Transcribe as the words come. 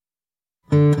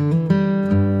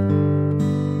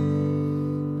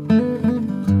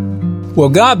Well,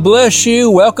 God bless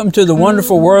you. Welcome to the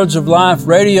Wonderful Words of Life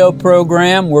radio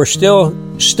program. We're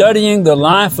still studying the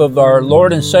life of our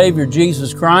Lord and Savior,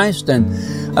 Jesus Christ, and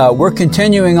we're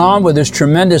continuing on with this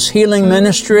tremendous healing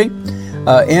ministry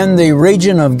in the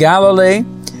region of Galilee.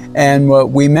 And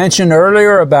we mentioned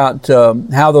earlier about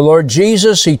how the Lord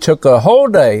Jesus, He took a whole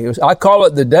day. I call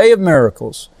it the day of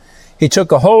miracles. He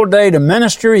took a whole day to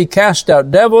minister. He cast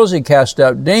out devils. He cast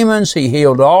out demons. He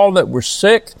healed all that were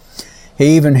sick.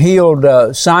 He even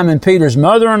healed Simon Peter's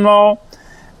mother-in-law,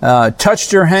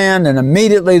 touched her hand, and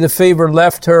immediately the fever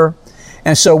left her.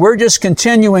 And so we're just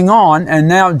continuing on. And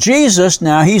now Jesus,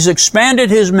 He's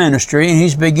expanded His ministry, and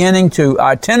He's beginning to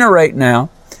itinerate now,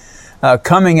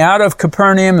 coming out of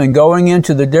Capernaum and going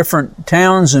into the different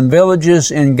towns and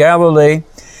villages in Galilee.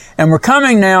 And we're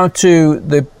coming now to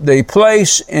the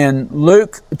place in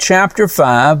Luke chapter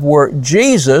 5 where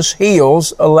Jesus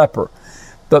heals a leper.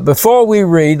 But before we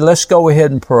read, let's go ahead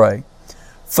and pray.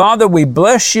 Father, we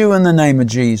bless you in the name of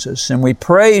Jesus, and we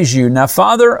praise you. Now,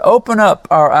 Father, open up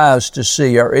our eyes to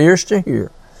see, our ears to hear,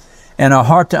 and our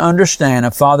heart to understand.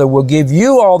 And Father, we'll give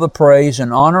you all the praise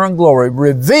and honor and glory.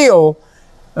 Reveal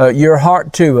your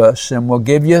heart to us, and we'll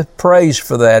give you praise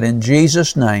for that in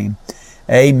Jesus' name.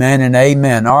 Amen and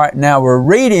amen. All right, now we're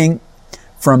reading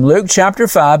from Luke chapter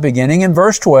 5, beginning in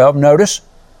verse 12. Notice,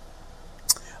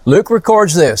 Luke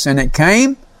records this, and it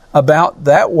came about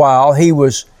that while he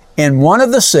was in one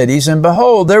of the cities, and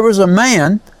behold, there was a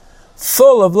man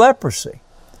full of leprosy.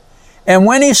 And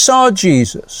when he saw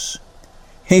Jesus,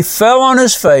 he fell on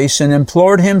his face and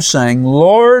implored him, saying,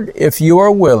 Lord, if you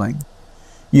are willing,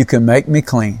 you can make me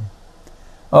clean.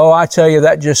 Oh, I tell you,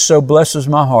 that just so blesses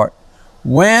my heart.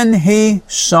 When he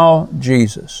saw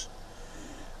Jesus,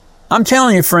 I'm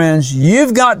telling you, friends,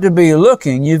 you've got to be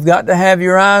looking. You've got to have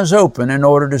your eyes open in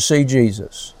order to see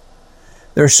Jesus.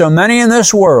 There's so many in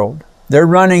this world. They're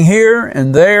running here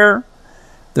and there.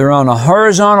 They're on a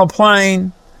horizontal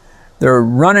plane. They're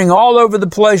running all over the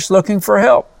place looking for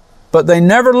help. But they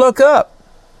never look up.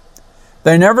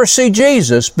 They never see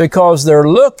Jesus because they're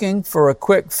looking for a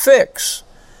quick fix.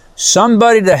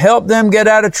 Somebody to help them get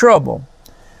out of trouble.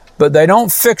 But they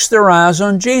don't fix their eyes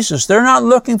on Jesus. They're not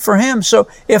looking for Him. So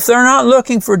if they're not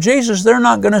looking for Jesus, they're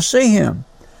not going to see Him.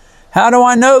 How do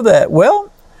I know that?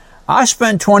 Well, I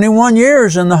spent 21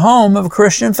 years in the home of a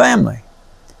Christian family.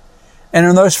 And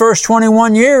in those first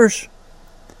 21 years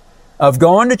of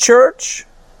going to church,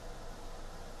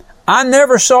 I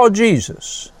never saw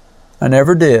Jesus. I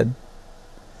never did.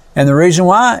 And the reason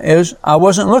why is I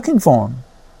wasn't looking for Him.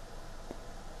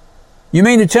 You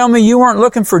mean to tell me you weren't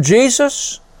looking for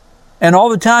Jesus? And all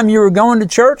the time you were going to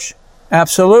church?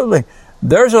 Absolutely.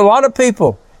 There's a lot of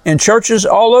people in churches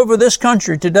all over this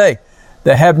country today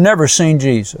that have never seen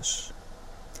Jesus.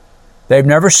 They've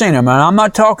never seen Him. And I'm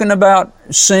not talking about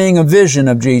seeing a vision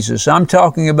of Jesus. I'm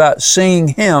talking about seeing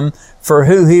Him for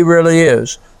who He really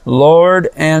is, Lord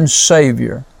and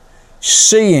Savior.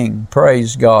 Seeing,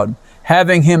 praise God,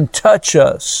 having Him touch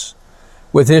us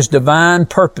with His divine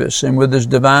purpose and with His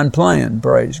divine plan,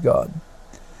 praise God.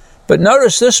 But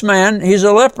notice this man, he's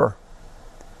a leper.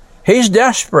 He's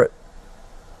desperate.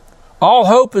 All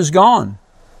hope is gone.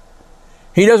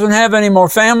 He doesn't have any more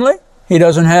family. He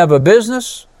doesn't have a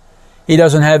business. He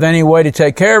doesn't have any way to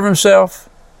take care of himself.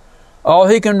 All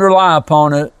he can rely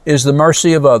upon is the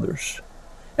mercy of others.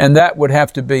 And that would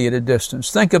have to be at a distance.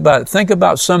 Think about it. Think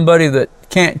about somebody that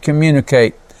can't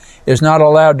communicate, is not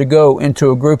allowed to go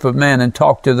into a group of men and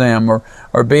talk to them,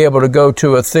 or be able to go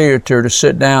to a theater to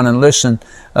sit down and listen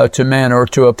to men, or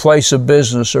to a place of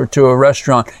business, or to a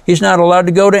restaurant. He's not allowed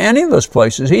to go to any of those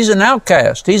places. He's an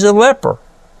outcast. He's a leper.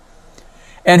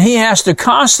 And he has to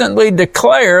constantly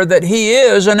declare that he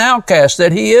is an outcast,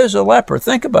 that he is a leper.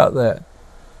 Think about that.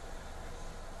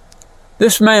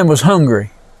 This man was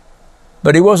hungry,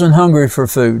 but he wasn't hungry for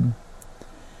food.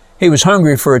 He was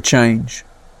hungry for a change.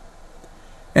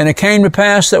 And it came to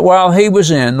pass that while he was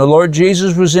the Lord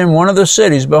Jesus was in one of the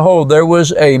cities, behold, there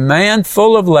was a man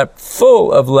full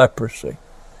of leprosy.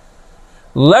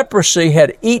 Leprosy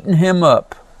had eaten him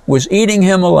up, was eating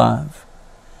him alive.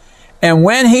 And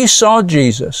when he saw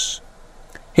Jesus,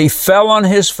 he fell on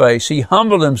his face, he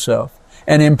humbled himself,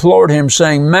 and implored him,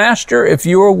 saying, Master, if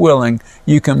you are willing,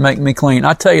 you can make me clean.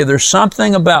 I tell you, there's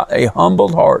something about a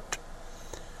humbled heart.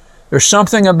 There's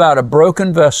something about a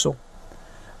broken vessel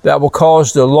that will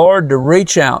cause the Lord to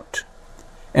reach out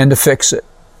and to fix it.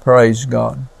 Praise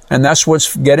God. And that's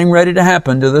what's getting ready to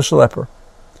happen to this leper.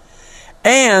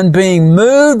 And being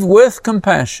moved with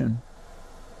compassion,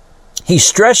 he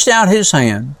stretched out his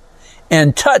hand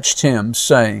and touched him,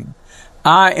 saying,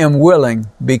 I am willing,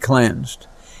 be cleansed.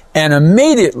 And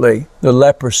immediately the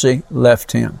leprosy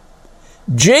left him.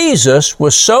 Jesus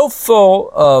was so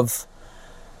full of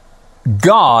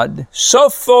God, so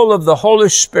full of the Holy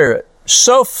Spirit,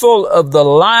 so full of the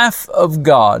life of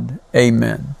God,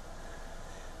 amen,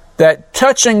 that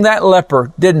touching that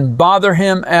leper didn't bother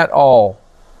him at all.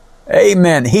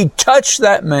 Amen. He touched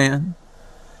that man,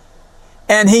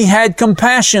 and he had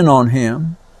compassion on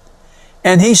him,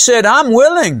 and he said, I'm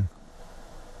willing.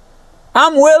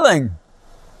 I'm willing.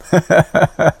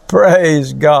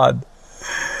 Praise God.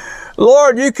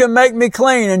 Lord, you can make me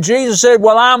clean. And Jesus said,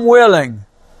 well, I'm willing.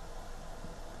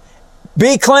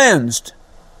 Be cleansed.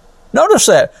 Notice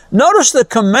that. Notice the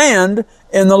command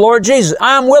in the Lord Jesus.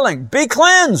 I'm willing. Be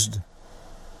cleansed.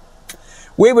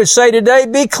 We would say today,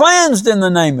 be cleansed in the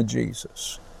name of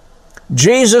Jesus.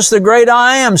 Jesus, the great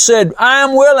I am, said, I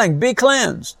am willing, be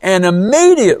cleansed. And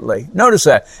immediately, notice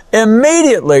that,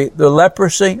 immediately the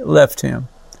leprosy left him.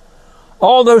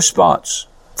 All those spots,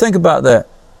 think about that.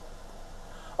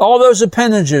 All those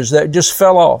appendages that just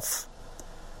fell off.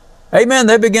 Amen,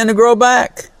 they began to grow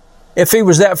back if he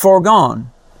was that far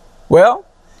gone. Well,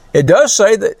 it does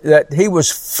say that he was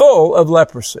full of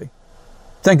leprosy.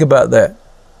 Think about that.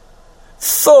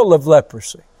 Full of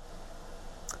leprosy.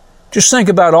 Just think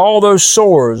about all those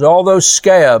sores, all those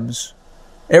scabs,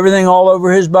 everything all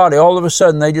over his body. All of a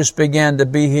sudden, they just began to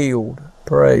be healed.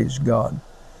 Praise God.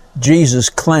 Jesus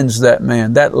cleansed that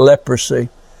man. That leprosy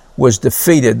was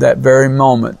defeated that very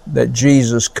moment that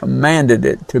Jesus commanded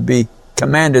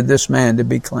this man to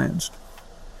be cleansed.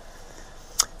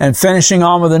 And finishing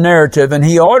on with the narrative, and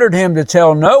he ordered him to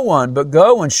tell no one, but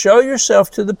go and show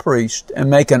yourself to the priest and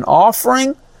make an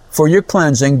offering for your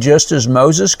cleansing, just as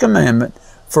Moses' commandment,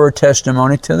 for a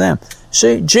testimony to them.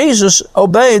 See, Jesus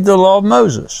obeyed the law of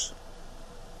Moses.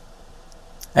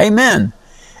 Amen.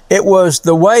 It was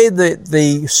the way that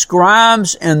the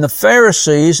scribes and the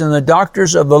Pharisees and the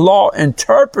doctors of the law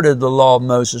interpreted the law of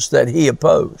Moses that he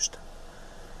opposed.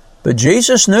 But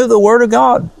Jesus knew the Word of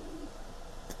God.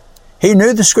 He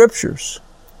knew the Scriptures,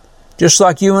 just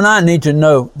like you and I need to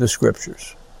know the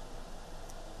Scriptures.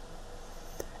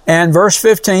 And verse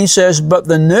 15 says, but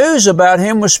the news about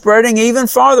him was spreading even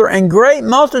farther, and great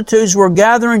multitudes were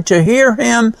gathering to hear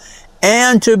him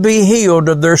and to be healed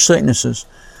of their sicknesses.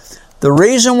 The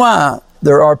reason why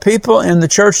there are people in the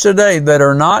church today that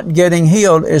are not getting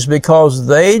healed is because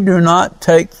they do not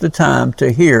take the time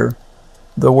to hear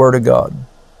the Word of God.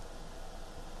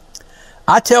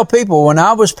 I tell people, when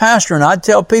I was pastoring, I'd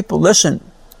tell people, listen,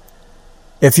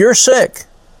 if you're sick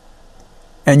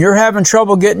and you're having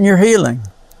trouble getting your healing,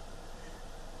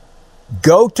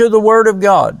 go to the Word of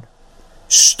God.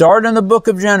 Start in the book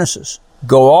of Genesis.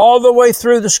 Go all the way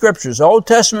through the Scriptures, Old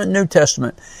Testament, New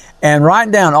Testament, and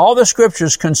write down all the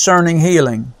Scriptures concerning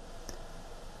healing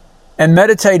and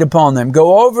meditate upon them.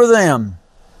 Go over them.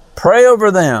 Pray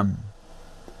over them.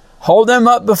 Hold them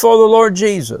up before the Lord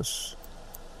Jesus.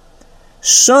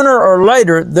 Sooner or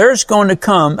later, there's going to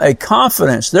come a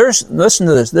confidence. Listen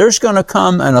to this. There's going to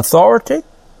come an authority.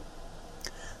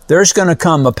 There's going to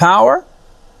come a power.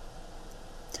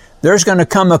 There's going to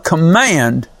come a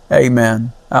command.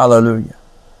 Amen. Hallelujah.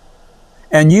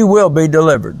 And you will be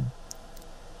delivered.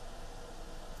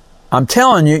 I'm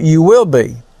telling you, you will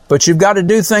be. But you've got to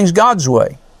do things God's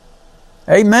way.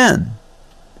 Amen.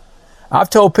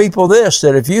 I've told people this,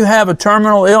 that if you have a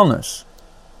terminal illness,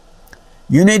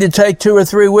 you need to take 2 or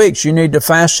 3 weeks. You need to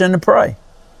fast and to pray.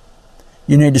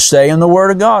 You need to stay in the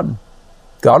Word of God.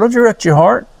 God will direct your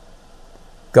heart.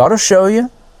 God will show you.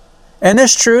 And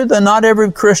it's true that not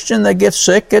every Christian that gets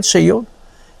sick gets healed.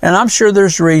 And I'm sure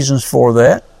there's reasons for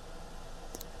that.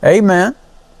 Amen.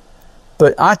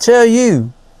 But I tell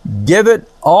you, give it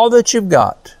all that you've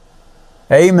got.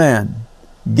 Amen.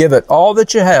 Give it all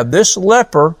that you have. This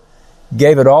leper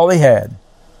gave it all he had.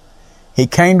 He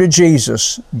came to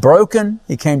Jesus broken.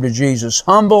 He came to Jesus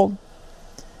humbled.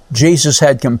 Jesus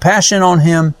had compassion on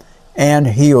him and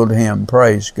healed him.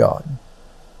 Praise God.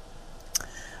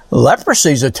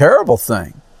 Leprosy is a terrible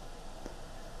thing.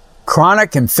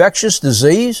 Chronic infectious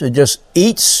disease. It just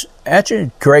eats at you.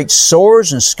 It creates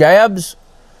sores and scabs,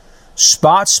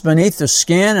 spots beneath the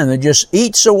skin, and it just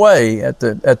eats away at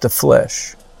the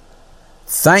flesh.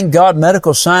 Thank God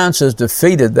medical science has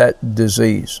defeated that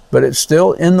disease, but it's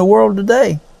still in the world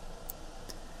today.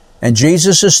 And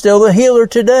Jesus is still the healer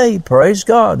today. Praise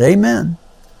God. Amen.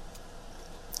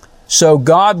 So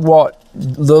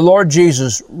the Lord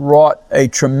Jesus wrought a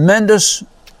tremendous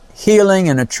healing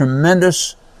and a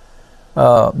tremendous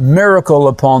miracle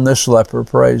upon this leper.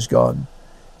 Praise God.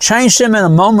 Changed him in a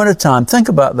moment of time. Think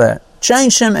about that.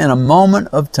 Changed him in a moment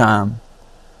of time.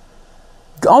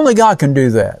 Only God can do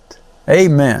that.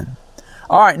 Amen.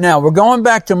 All right, now we're going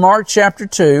back to Mark chapter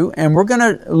 2, and we're going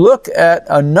to look at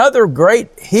another great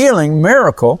healing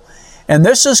miracle, and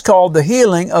this is called the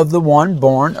healing of the one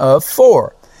born of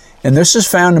 4. And this is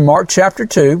found in Mark chapter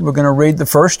 2. We're going to read the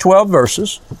first 12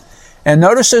 verses. And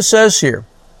notice it says here,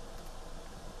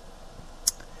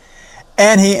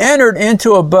 "And he entered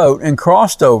into a boat and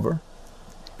crossed over,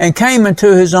 and came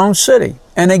into his own city.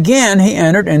 And again he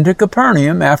entered into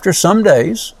Capernaum after some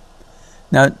days."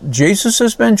 Now, Jesus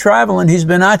has been traveling. He's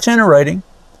been itinerating.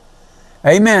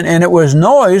 Amen. "And it was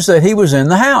noised that he was in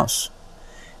the house.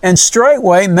 And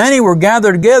straightway many were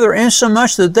gathered together,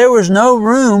 insomuch that there was no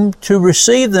room to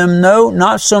receive them, no,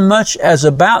 not so much as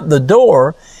about the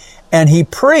door. And he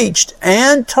preached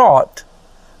and taught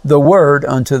the word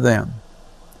unto them."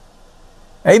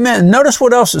 Amen. Notice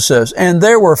what else it says. "And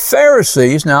there were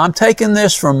Pharisees." Now, I'm taking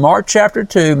this from Mark chapter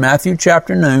 2, Matthew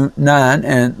chapter 9,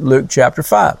 and Luke chapter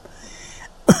 5.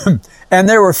 "And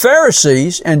there were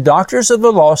Pharisees and doctors of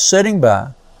the law sitting by,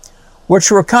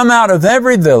 which were come out of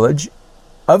every village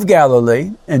of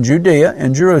Galilee and Judea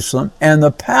and Jerusalem, and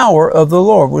the power of the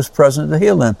Lord was present to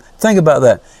heal them." Think about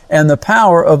that. And the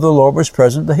power of the Lord was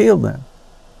present to heal them.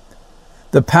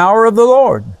 The power of the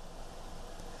Lord.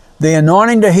 The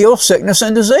anointing to heal sickness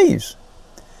and disease.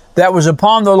 That was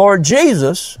upon the Lord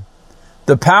Jesus,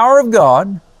 the power of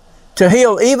God, to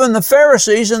heal even the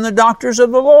Pharisees and the doctors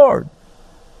of the Lord.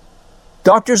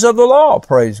 Doctors of the law,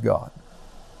 praise God.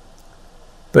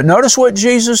 But notice what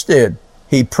Jesus did.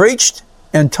 He preached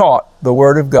and taught the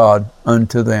word of God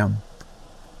unto them.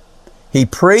 He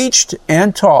preached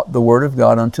and taught the word of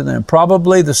God unto them.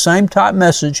 Probably the same type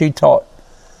message he taught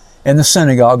in the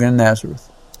synagogue in Nazareth.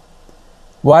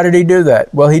 Why did he do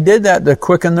that? Well, he did that to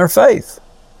quicken their faith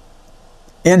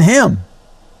in him.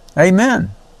 Amen.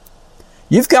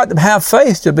 You've got to have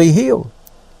faith to be healed.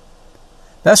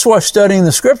 That's why studying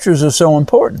the scriptures is so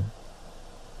important.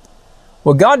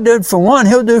 What God did for one,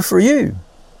 he'll do for you.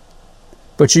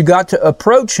 But you got to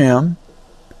approach him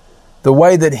the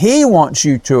way that he wants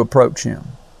you to approach him.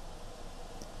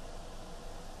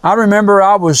 I remember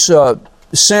I was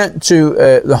sent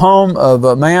to the home of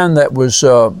a man that was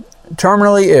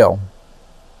terminally ill.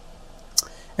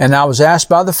 And I was asked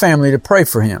by the family to pray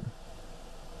for him.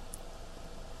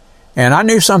 And I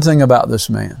knew something about this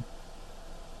man.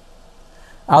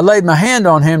 I laid my hand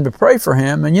on him to pray for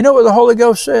him, and you know what the Holy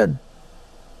Ghost said?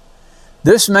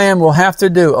 This man will have to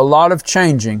do a lot of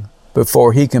changing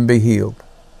before he can be healed.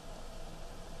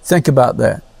 Think about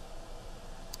that.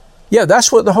 Yeah,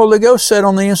 that's what the Holy Ghost said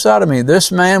on the inside of me.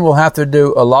 This man will have to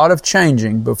do a lot of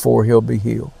changing before he'll be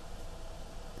healed.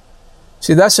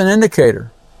 See, that's an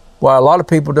indicator why a lot of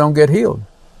people don't get healed.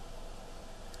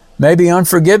 Maybe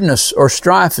unforgiveness or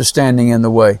strife is standing in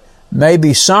the way.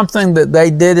 Maybe something that they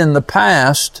did in the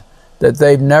past that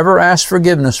they've never asked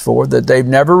forgiveness for, that they've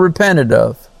never repented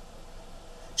of,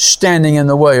 standing in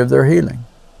the way of their healing.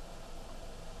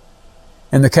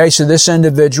 In the case of this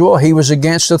individual, he was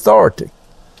against authority.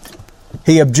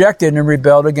 He objected and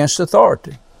rebelled against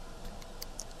authority.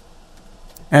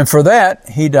 And for that,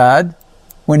 he died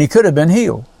when he could have been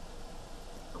healed.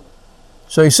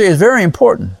 So you see, it's very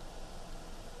important.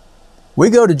 We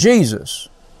go to Jesus.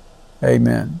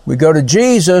 Amen. We go to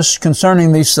Jesus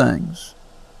concerning these things.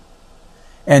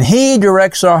 And he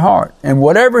directs our heart. And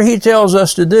whatever he tells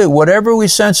us to do, whatever we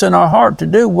sense in our heart to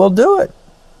do, we'll do it.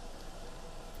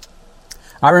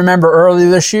 I remember early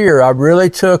this year, I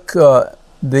really took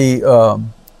the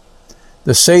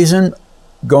season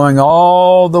going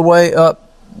all the way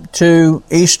up to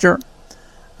Easter.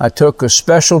 I took a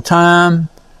special time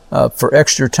for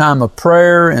extra time of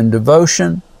prayer and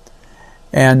devotion.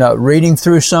 And reading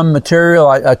through some material,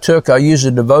 I used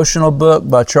a devotional book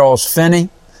by Charles Finney.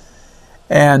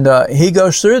 And he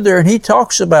goes through there and he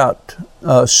talks about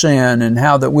sin and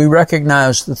how that we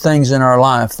recognize the things in our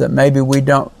life that maybe we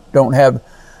don't have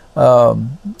a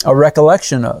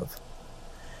recollection of.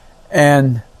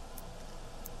 And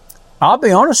I'll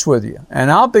be honest with you, and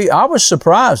I was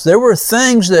surprised. There were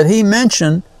things that he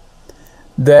mentioned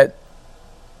that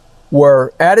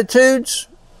were attitudes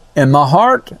in my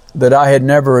heart that I had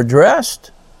never addressed.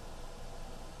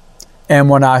 And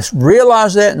when I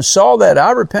realized that and saw that,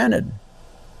 I repented.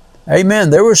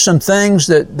 Amen. There were some things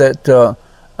that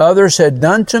others had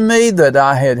done to me that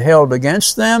I had held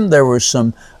against them. There were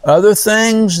some other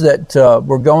things that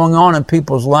were going on in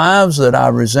people's lives that I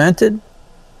resented.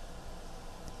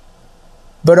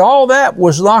 But all that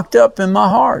was locked up in my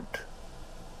heart.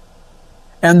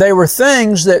 And they were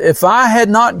things that if I had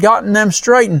not gotten them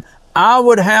straightened, I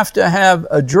would have to have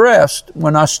addressed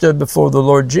when I stood before the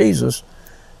Lord Jesus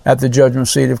at the judgment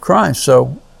seat of Christ.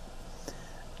 So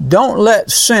Don't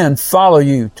let sin follow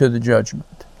you to the judgment.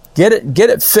 Get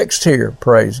it fixed here,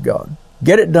 praise God.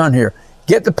 Get it done here.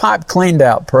 Get the pipe cleaned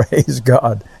out, praise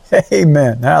God.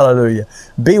 Amen. Hallelujah.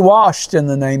 Be washed in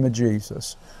the name of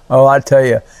Jesus. Oh, I tell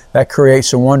you, that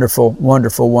creates a wonderful,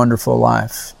 wonderful, wonderful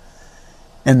life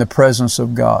in the presence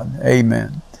of God.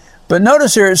 Amen. But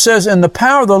notice here it says, and the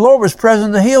power of the Lord was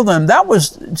present to heal them. That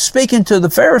was speaking to the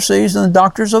Pharisees and the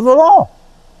doctors of the law.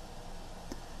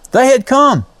 They had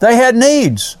come. They had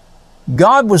needs.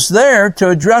 God was there to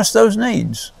address those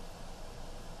needs.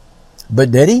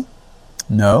 But did He?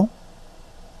 No.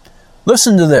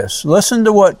 Listen to this. Listen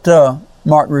to what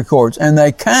Mark records. And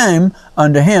they came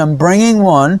unto Him, bringing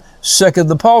one sick of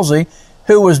the palsy,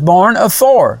 who was born of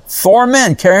four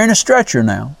men carrying a stretcher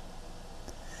now.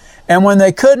 And when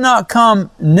they could not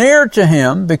come near to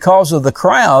Him because of the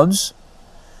crowds,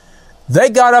 they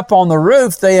got up on the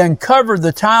roof. They uncovered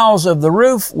the tiles of the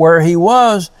roof where He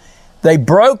was. They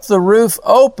broke the roof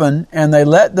open and they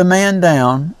let the man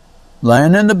down,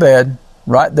 laying in the bed,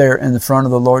 right there in the front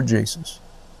of the Lord Jesus.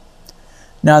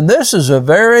 Now this is a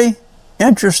very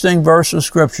interesting verse of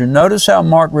Scripture. Notice how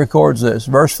Mark records this.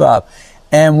 Verse 5.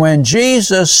 And when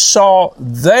Jesus saw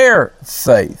their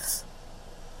faith,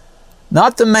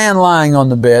 not the man lying on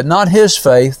the bed, not his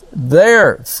faith,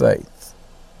 their faith.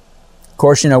 Of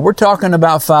course, we're talking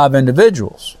about 5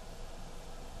 individuals.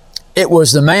 It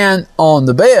was the man on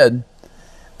the bed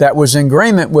that was in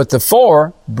agreement with the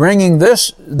 4, bringing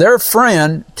their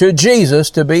friend to Jesus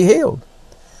to be healed.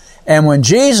 And when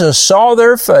Jesus saw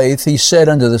their faith, He said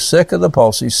unto the sick of the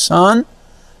palsy, Son,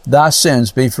 thy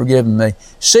sins be forgiven thee.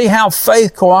 See how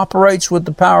faith cooperates with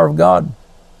the power of God.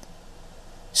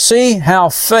 See how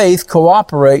faith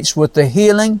cooperates with the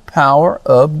healing power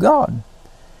of God.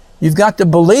 You've got to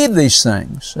believe these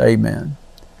things. Amen.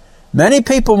 Many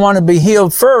people want to be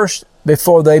healed first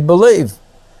before they believe.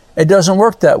 It doesn't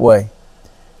work that way.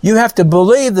 You have to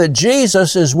believe that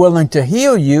Jesus is willing to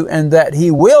heal you and that He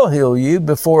will heal you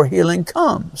before healing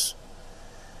comes.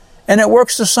 And it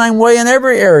works the same way in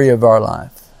every area of our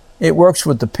life. It works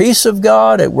with the peace of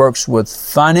God. It works with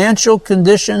financial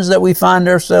conditions that we find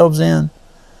ourselves in.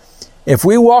 If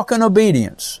we walk in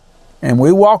obedience and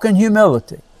we walk in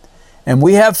humility and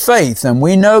we have faith and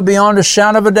we know beyond a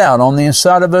shadow of a doubt on the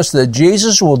inside of us that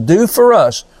Jesus will do for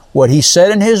us what He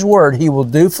said in His Word He will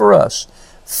do for us,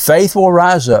 faith will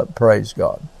rise up, praise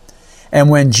God. And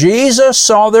when Jesus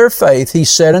saw their faith, He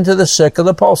said unto the sick of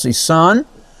the palsy, Son,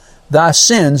 thy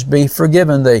sins be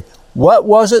forgiven thee. What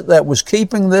was it that was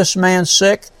keeping this man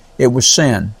sick? It was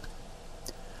sin.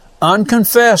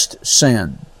 Unconfessed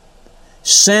sin.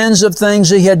 Sins of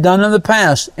things he had done in the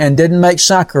past and didn't make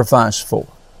sacrifice for.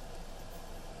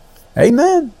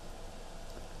 Amen.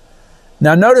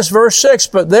 Now notice verse 6,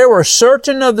 but there were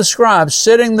certain of the scribes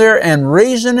sitting there and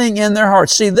reasoning in their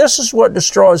hearts. See, this is what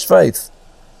destroys faith.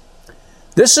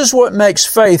 This is what makes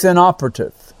faith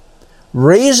inoperative.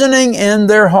 Reasoning in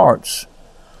their hearts.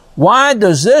 Why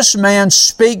does this man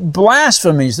speak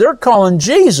blasphemies? They're calling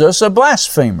Jesus a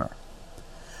blasphemer.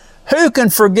 Who can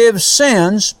forgive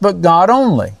sins but God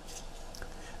only?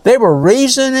 They were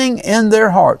reasoning in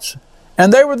their hearts.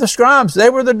 And they were the scribes. They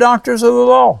were the doctors of the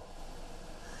law.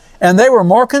 And they were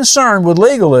more concerned with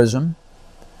legalism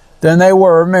than they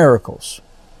were miracles.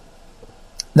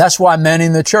 That's why many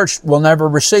in the church will never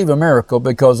receive a miracle,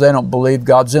 because they don't believe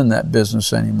God's in that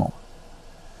business anymore.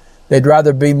 They'd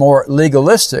rather be more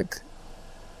legalistic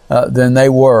than they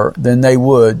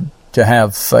would to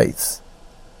have faith.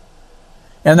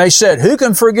 And they said, who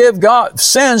can forgive God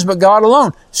sins but God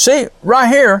alone? See, right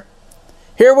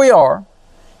here we are.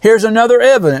 Here's another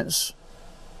evidence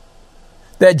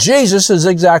that Jesus is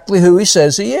exactly who He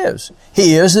says He is.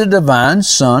 He is the divine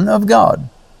Son of God.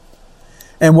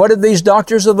 And what did these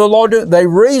doctors of the law do? They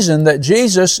reasoned that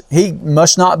Jesus, He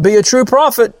must not be a true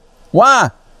prophet.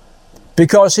 Why?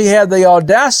 Because He had the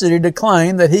audacity to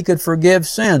claim that He could forgive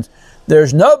sins.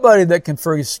 There's nobody that can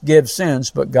forgive sins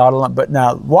but God alone. But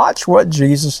now watch what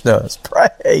Jesus does.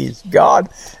 Praise God.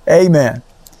 Amen.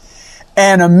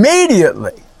 And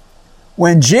immediately,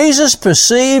 when Jesus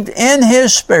perceived in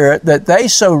His spirit that they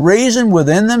so reasoned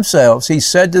within themselves, He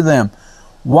said to them,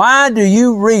 why do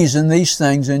you reason these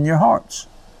things in your hearts?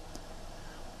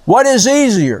 What is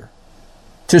easier?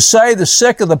 To say the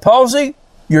sick of the palsy,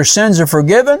 your sins are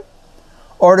forgiven?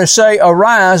 Or to say,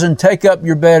 arise and take up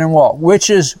your bed and walk? Which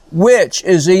is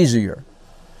easier?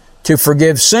 To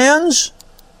forgive sins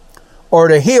or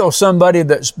to heal somebody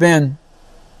that's been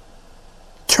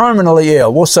terminally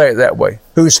ill? We'll say it that way.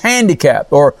 Who's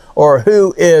handicapped or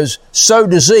who is so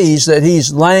diseased that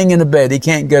he's laying in a bed, he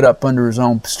can't get up under his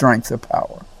own strength or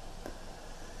power.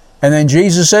 And then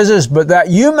Jesus says this, but that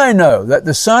you may know that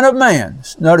the Son of Man,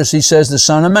 notice he says the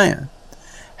Son of Man,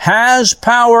 has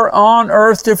power on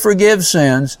earth to forgive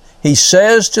sins. He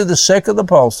says to the sick of the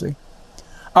palsy,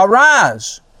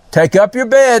 arise, take up your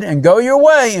bed and go your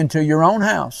way into your own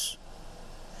house.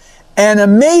 And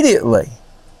immediately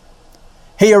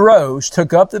he arose,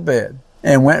 took up the bed,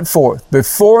 and went forth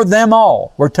before them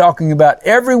all. We're talking about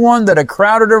everyone that had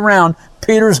crowded around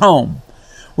Peter's home.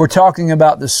 We're talking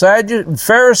about the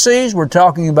Pharisees. We're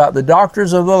talking about the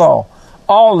doctors of the law.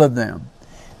 All of them.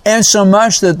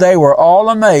 Insomuch that they were all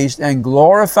amazed and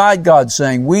glorified God,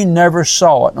 saying, we never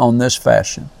saw it on this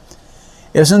fashion.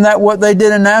 Isn't that what they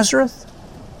did in Nazareth?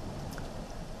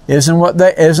 Isn't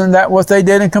that what they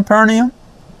did in Capernaum?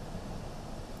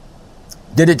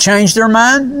 Did it change their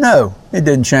mind? No, it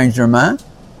didn't change their mind.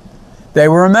 They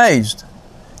were amazed.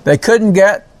 They couldn't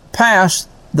get past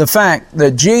the fact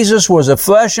that Jesus was a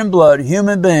flesh and blood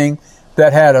human being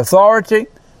that had authority,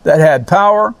 that had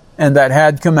power, and that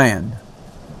had command.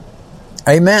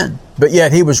 Amen. But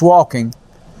yet he was walking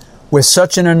with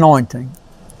such an anointing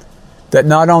that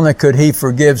not only could he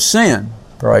forgive sin,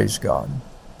 praise God,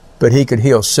 but he could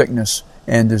heal sickness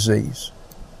and disease.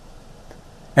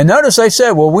 And notice they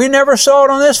said, well, we never saw it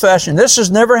on this fashion. This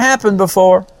has never happened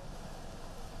before.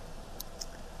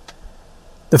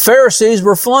 The Pharisees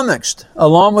were flummoxed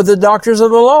along with the doctors of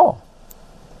the law.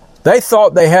 They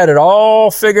thought they had it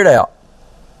all figured out.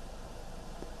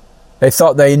 They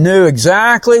thought they knew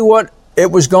exactly what it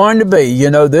was going to be.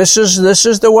 You know, this is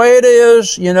the way it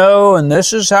is, you know, and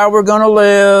this is how we're going to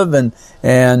live,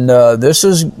 and this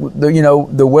is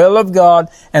the will of God.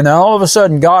 And then all of a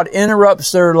sudden God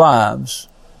interrupts their lives.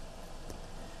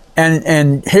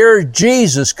 And here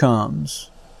Jesus comes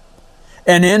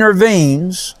and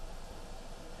intervenes,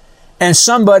 and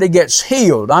somebody gets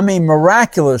healed. I mean,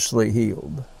 miraculously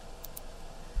healed.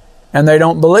 And they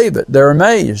don't believe it. They're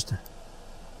amazed.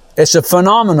 It's a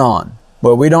phenomenon.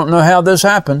 Well, we don't know how this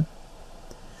happened.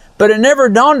 But it never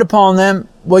dawned upon them,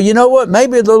 well, you know what?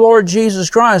 Maybe the Lord Jesus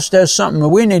Christ has something that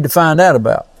we need to find out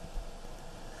about.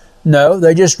 No,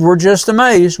 they were just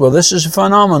amazed. Well, this is a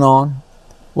phenomenon.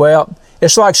 Well,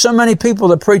 it's like so many people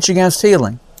that preach against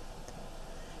healing.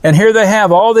 And here they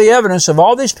have all the evidence of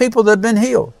all these people that have been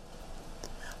healed.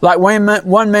 Like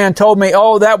one man told me,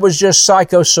 oh, that was just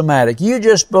psychosomatic. You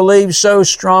just believed so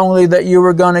strongly that you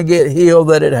were going to get healed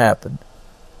that it happened.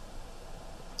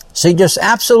 See, just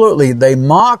absolutely, they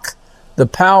mock the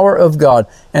power of God,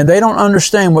 and they don't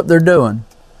understand what they're doing.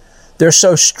 They're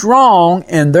so strong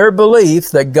in their belief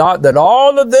that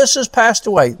all of this has passed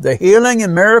away. The healing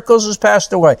and miracles has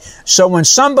passed away. So when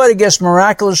somebody gets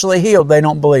miraculously healed, they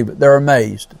don't believe it. They're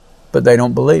amazed, but they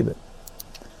don't believe it.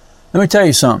 Let me tell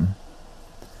you something.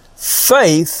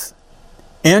 Faith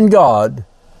in God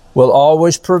will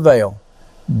always prevail.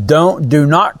 Do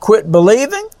not quit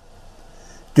believing.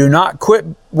 Do not quit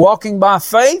walking by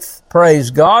faith. Praise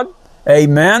God.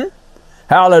 Amen.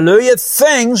 Hallelujah.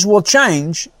 Things will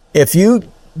change if you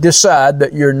decide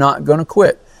that you're not going to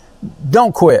quit.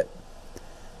 Don't quit.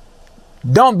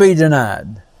 Don't be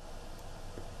denied.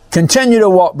 Continue to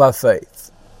walk by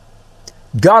faith.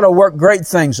 God will work great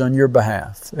things on your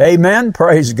behalf. Amen.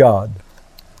 Praise God.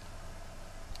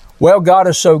 Well, God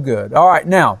is so good. All right,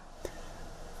 now,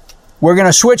 we're going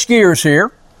to switch gears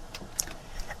here.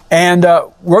 And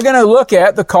we're going to look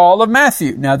at the call of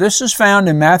Matthew. Now, this is found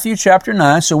in Matthew chapter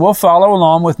 9, so we'll follow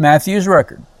along with Matthew's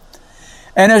record.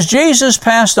 And as Jesus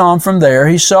passed on from there,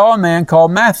 he saw a man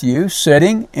called Matthew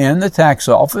sitting in the tax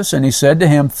office, and he said to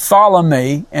him, follow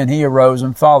me, and he arose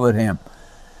and followed him.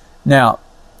 Now,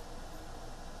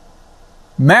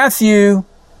 Matthew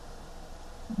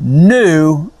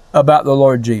knew about the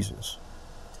Lord Jesus.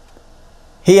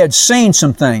 He had seen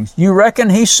some things. You reckon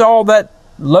he saw that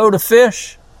load of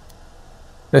fish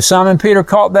that Simon Peter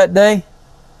caught that day?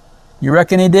 You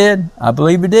reckon he did? I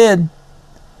believe he did.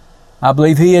 I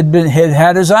believe he had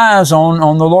had his eyes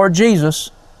on the Lord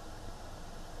Jesus.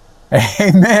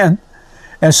 Amen.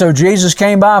 And so Jesus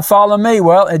came by, follow me.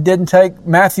 Well, it didn't take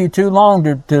Matthew too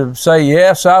long to say,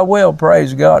 yes, I will.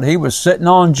 Praise God. He was sitting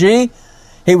on G.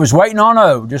 He was waiting on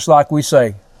O, just like we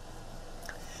say.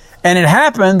 And it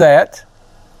happened that,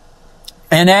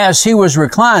 and as he was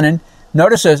reclining,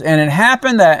 notice this, and it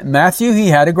happened that Matthew, he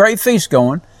had a great feast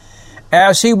going.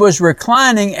 As he was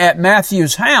reclining at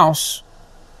Matthew's house,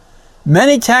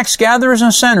 many tax gatherers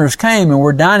and sinners came and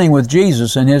were dining with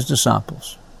Jesus and his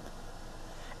disciples.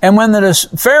 And when the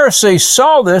Pharisees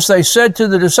saw this, they said to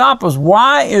the disciples,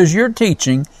 why is your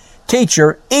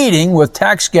teacher eating with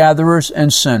tax gatherers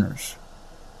and sinners?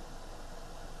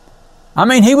 I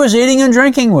mean, he was eating and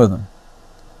drinking with them.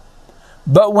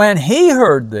 But when he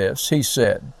heard this, he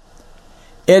said,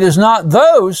 It is not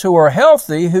those who are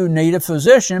healthy who need a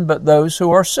physician, but those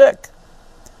who are sick.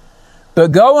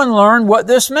 But go and learn what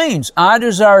this means. I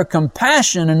desire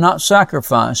compassion and not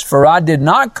sacrifice, for I did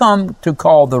not come to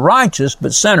call the righteous,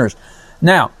 but sinners.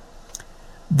 Now,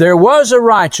 there was a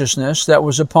righteousness that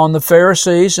was upon the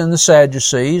Pharisees and the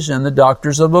Sadducees and the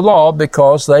doctors of the law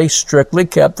because they strictly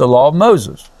kept the law of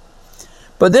Moses.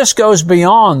 But this goes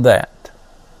beyond that.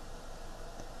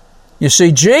 You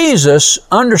see, Jesus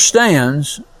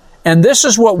understands, and this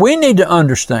is what we need to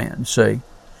understand, see.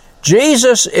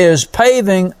 Jesus is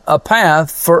paving a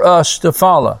path for us to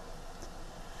follow.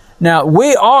 Now,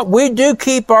 we do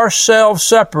keep ourselves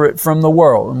separate from the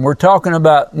world. And we're talking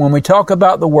about, when we talk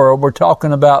about the world, we're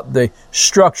talking about the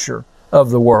structure of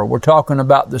the world. We're talking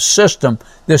about the system,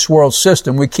 this world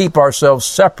system. We keep ourselves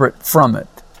separate from it.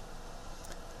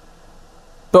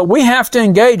 But we have to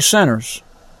engage sinners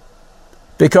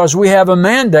because we have a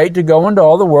mandate to go into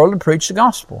all the world and preach the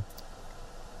gospel.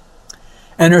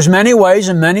 And there's many ways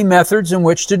and many methods in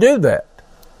which to do that.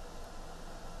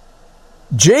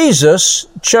 Jesus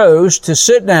chose to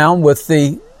sit down with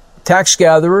the tax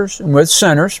gatherers and with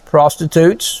sinners,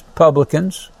 prostitutes,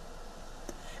 publicans,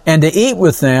 and to eat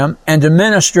with them and to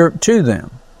minister to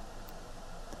them.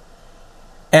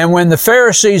 And when the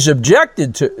Pharisees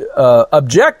objected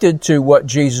to what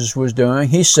Jesus was doing,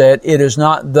 he said, it is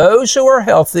not those who are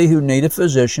healthy who need a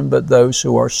physician, but those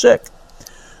who are sick.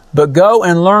 But go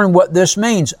and learn what this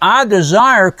means. I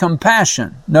desire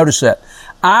compassion. Notice that.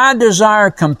 I desire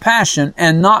compassion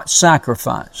and not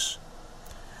sacrifice.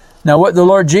 Now, what the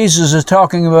Lord Jesus is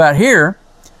talking about here,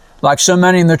 like so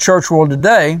many in the church world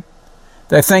today,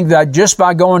 they think that just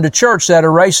by going to church that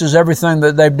erases everything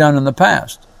that they've done in the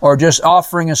past, or just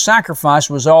offering a sacrifice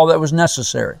was all that was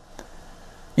necessary.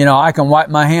 You know, I can wipe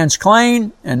my hands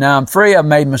clean and now I'm free. I've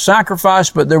made my sacrifice,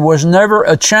 but there was never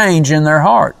a change in their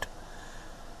heart.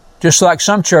 Just like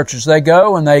some churches, they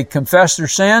go and they confess their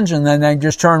sins and then they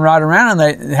just turn right around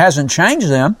and it hasn't changed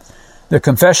them. The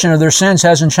confession of their sins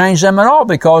hasn't changed them at all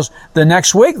because the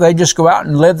next week they just go out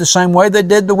and live the same way they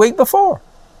did the week before.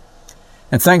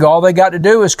 And think all they got to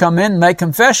do is come in and make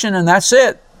confession and that's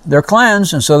it. They're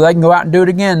cleansed and so they can go out and do it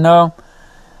again. No.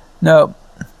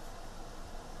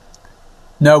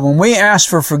 When we ask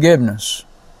for forgiveness,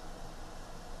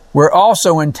 we're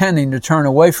also intending to turn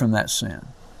away from that sin.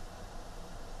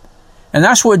 And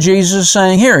that's what Jesus is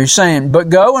saying here. He's saying, but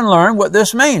go and learn what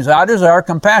this means. I desire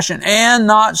compassion and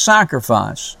not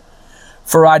sacrifice.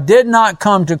 For I did not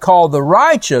come to call the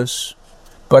righteous,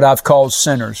 but I've called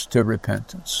sinners to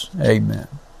repentance. Amen.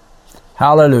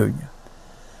 Hallelujah.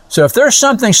 So if there's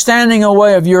something standing in the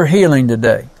way of your healing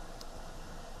today,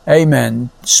 amen,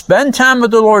 spend time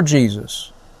with the Lord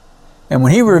Jesus. And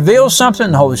when He reveals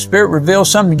something, the Holy Spirit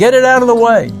reveals something, get it out of the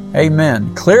way.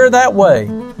 Amen. Clear that way,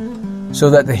 so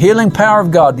that the healing power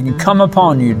of God can come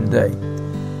upon you today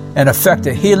and effect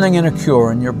a healing and a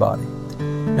cure in your body.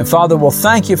 And Father, we'll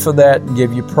thank you for that and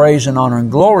give you praise and honor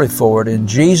and glory for it. In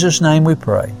Jesus' name we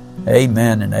pray.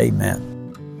 Amen and amen.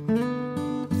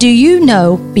 Do you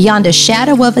know beyond a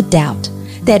shadow of a doubt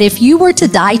that if you were to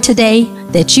die today,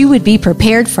 that you would be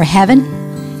prepared for heaven?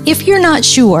 If you're not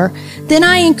sure, then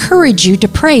I encourage you to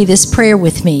pray this prayer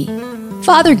with me.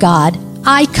 Father God,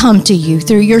 I come to you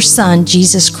through your Son,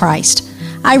 Jesus Christ.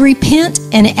 I repent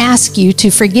and ask you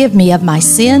to forgive me of my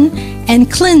sin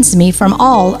and cleanse me from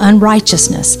all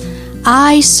unrighteousness.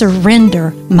 I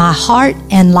surrender my heart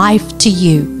and life to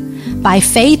you. By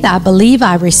faith, I believe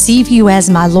I receive you as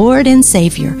my Lord and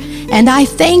Savior, and I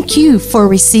thank you for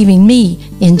receiving me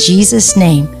in Jesus'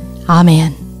 name.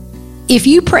 Amen. If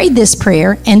you prayed this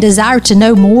prayer and desire to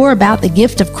know more about the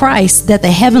gift of Christ that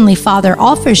the Heavenly Father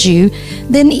offers you,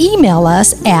 then email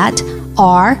us at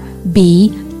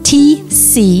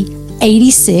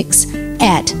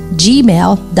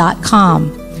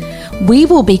rbtc86@gmail.com. We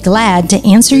will be glad to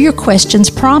answer your questions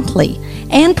promptly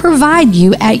and provide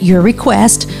you at your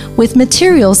request with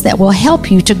materials that will help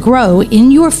you to grow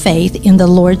in your faith in the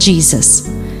Lord Jesus.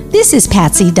 This is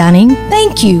Patsy Dunning.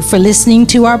 Thank you for listening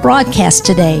to our broadcast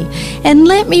today. And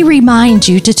let me remind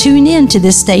you to tune in to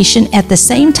this station at the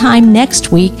same time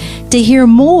next week to hear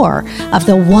more of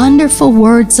the wonderful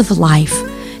words of life.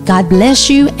 God bless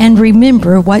you, and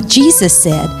remember what Jesus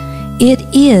said, it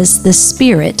is the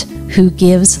Spirit who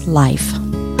gives life.